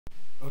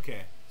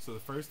Okay, so the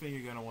first thing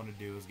you're going to want to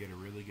do is get a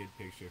really good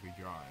picture of your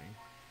drawing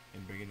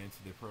and bring it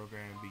into the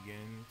program and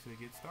begin to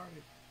get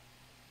started.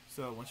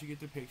 So once you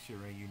get the picture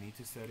in, you need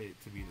to set it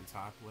to be the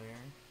top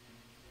layer,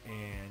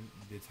 and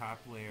the top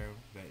layer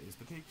that is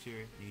the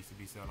picture needs to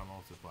be set on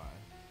multiply.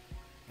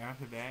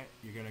 After that,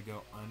 you're going to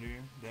go under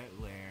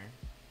that layer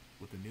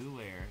with a new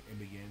layer and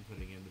begin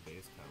putting in the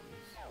base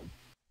colors.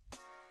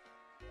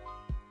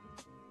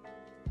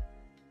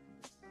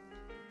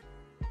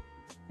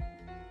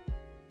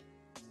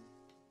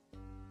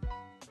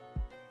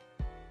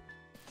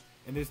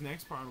 In this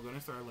next part, I'm going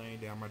to start laying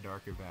down my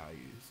darker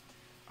values.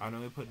 I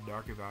normally put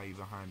darker value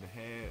behind the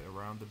head,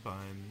 around the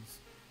buns,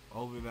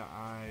 over the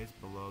eyes,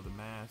 below the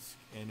mask,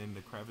 and in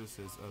the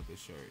crevices of the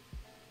shirt.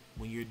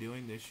 When you're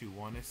doing this, you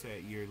want to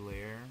set your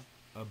layer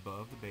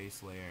above the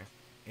base layer,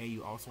 and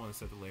you also want to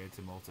set the layer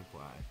to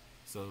multiply,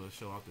 so it'll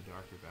show off the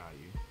darker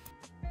value.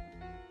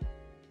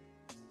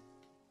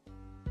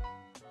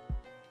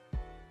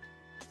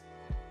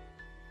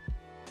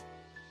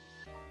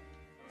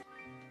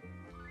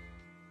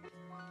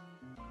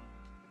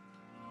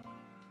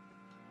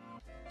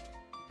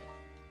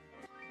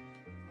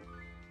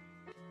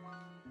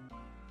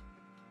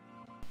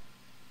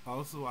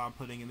 Also, while I'm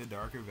putting in the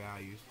darker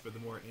values, for the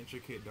more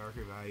intricate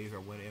darker values, I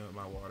went in with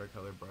my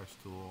watercolor brush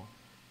tool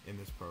in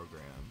this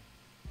program.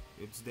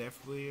 It's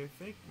definitely, I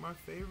think, my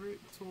favorite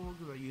tool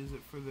because I use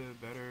it for the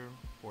better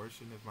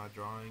portion of my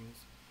drawings.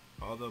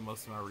 Although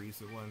most of my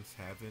recent ones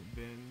haven't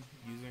been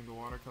using the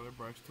watercolor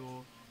brush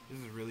tool, this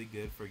is really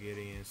good for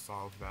getting in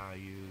soft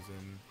values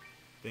and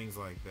things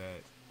like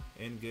that.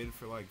 And good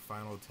for like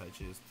final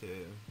touches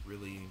to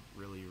really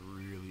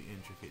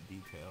intricate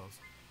details.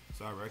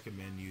 So I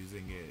recommend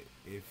using it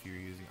if you're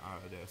using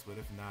Autodesk, but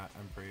if not,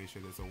 I'm pretty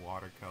sure there's a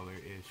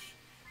watercolor-ish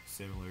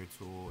similar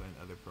tool in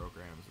other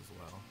programs as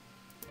well.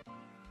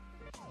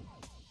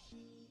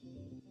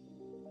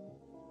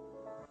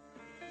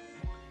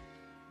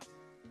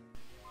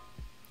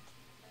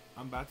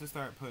 I'm about to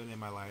start putting in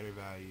my lighter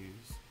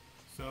values.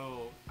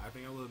 So I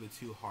think I'm a little bit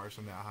too harsh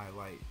on that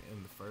highlight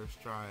in the first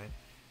try.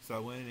 So I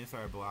went in and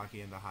started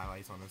blocking the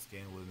highlights on the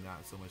skin with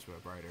not so much of a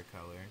brighter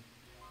color.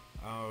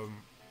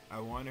 I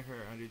wanted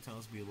her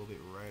undertones to be a little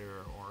bit redder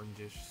or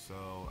orangish,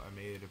 so I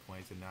made it a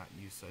point to not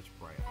use such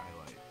bright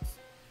highlights.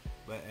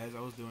 But as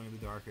I was doing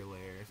the darker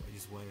layers, I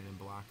just went in and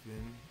blocked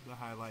in the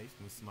highlights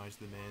and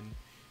smudged them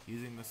in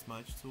using the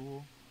smudge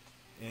tool.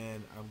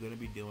 And I'm going to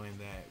be doing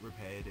that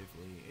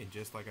repetitively, and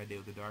just like I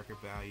did with the darker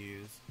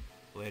values,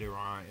 later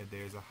on if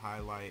there's a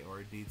highlight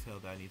or a detail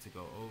that I need to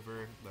go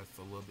over that's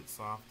a little bit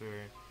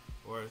softer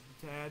or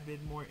a tad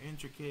bit more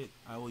intricate,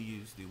 I will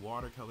use the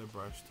watercolor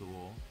brush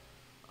tool.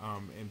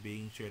 And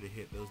being sure to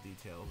hit those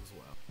details as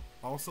well.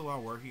 Also,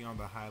 while working on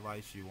the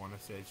highlights, you want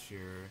to set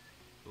your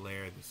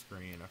layer of the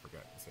screen. I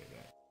forgot to say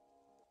that.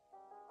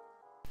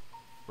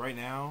 Right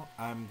now,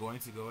 I'm going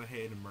to go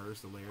ahead and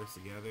merge the layers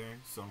together.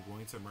 So I'm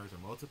going to merge a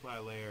multiply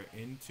layer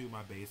into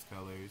my base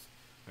colors.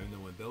 And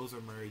then when those are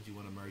merged, you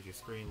want to merge your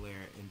screen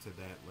layer into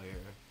that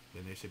layer.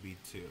 Then there should be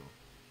two.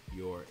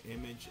 Your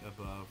image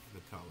above the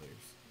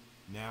colors.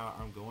 Now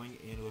I'm going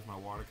in with my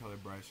watercolor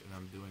brush and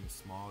I'm doing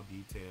small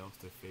details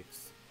to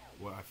fix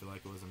what I feel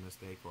like it was a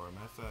mistake or a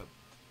mess up,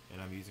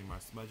 and I'm using my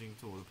smudging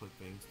tool to put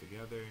things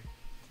together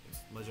and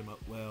smudge them up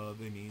well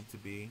they need to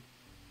be.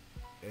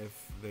 If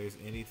there's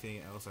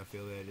anything else I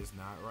feel that is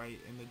not right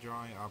in the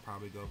drawing, I'll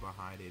probably go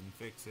behind it and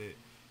fix it,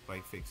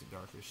 like fix the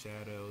darker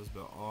shadows,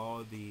 but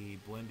all the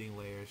blending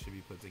layers should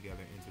be put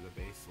together into the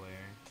base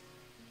layer.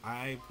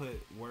 I put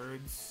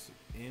words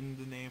in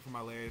the name for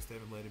my layers to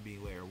let it be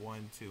layer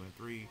 1, 2, and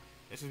 3.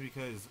 That's just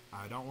because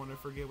I don't want to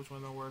forget which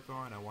one to work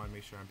on. I want to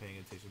make sure I'm paying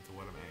attention to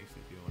what I'm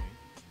actually doing.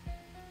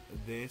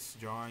 This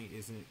drawing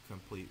isn't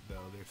complete though.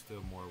 There's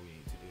still more we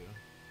need to do.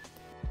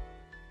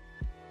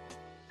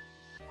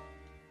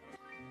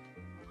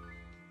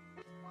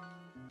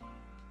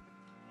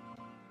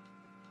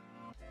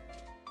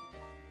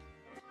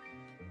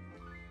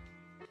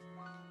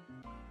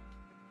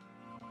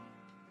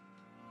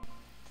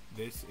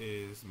 This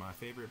is my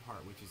favorite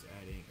part, which is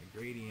adding a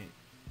gradient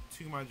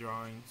to my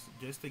drawings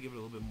just to give it a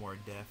little bit more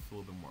depth, a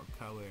little bit more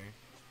color.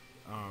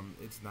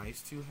 It's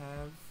nice to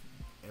have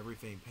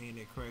everything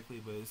painted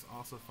correctly, but it's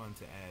also fun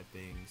to add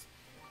things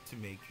to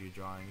make your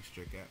drawings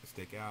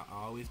stick out. I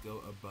always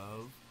go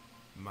above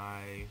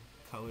my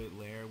colored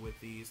layer with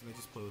these, and I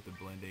just play with the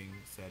blending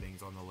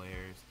settings on the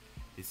layers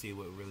to see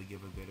what really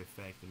give a good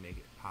effect and make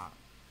it pop,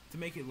 to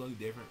make it look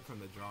different from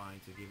the drawing,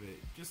 to give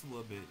it just a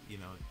little bit,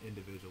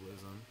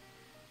 individualism.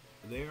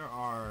 There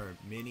are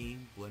many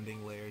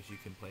blending layers you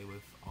can play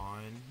with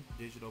on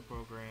digital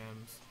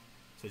programs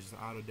such as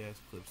Autodesk,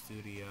 Clip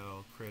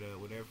Studio, Krita,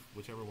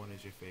 whichever one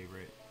is your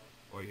favorite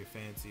or your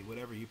fancy,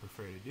 whatever you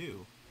prefer to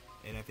do.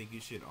 And I think you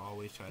should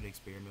always try to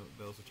experiment with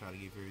those to try to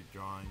give your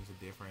drawings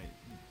a different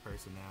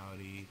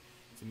personality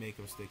to make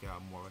them stick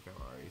out more, like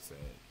I've already said.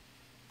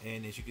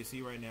 And as you can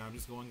see right now, I'm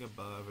just going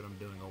above and I'm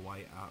doing a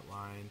white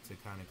outline to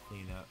kind of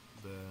clean up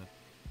the,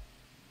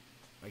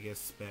 I guess,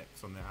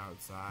 specks on the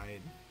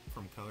outside.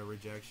 from color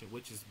rejection,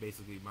 which is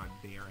basically my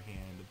bare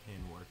hand, the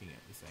pen working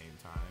at the same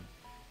time.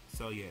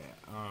 So yeah,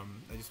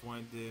 I just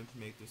wanted to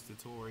make this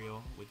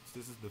tutorial, which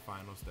this is the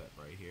final step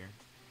right here.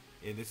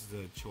 And this is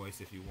a choice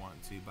if you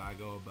want to, but I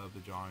go above the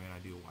drawing and I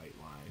do white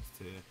lines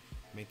to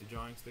make the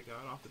drawing stick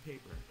out off the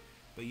paper.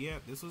 But yeah,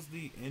 this was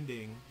the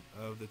ending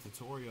of the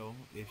tutorial.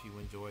 If you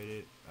enjoyed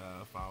it,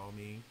 follow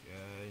me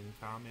and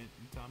comment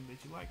and tell me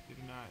that you liked it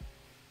or not.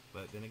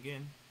 But then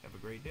again, have a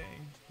great day.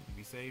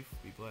 Be safe,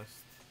 be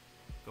blessed.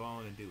 Go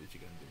on and do what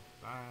you're gonna do.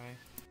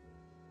 Bye.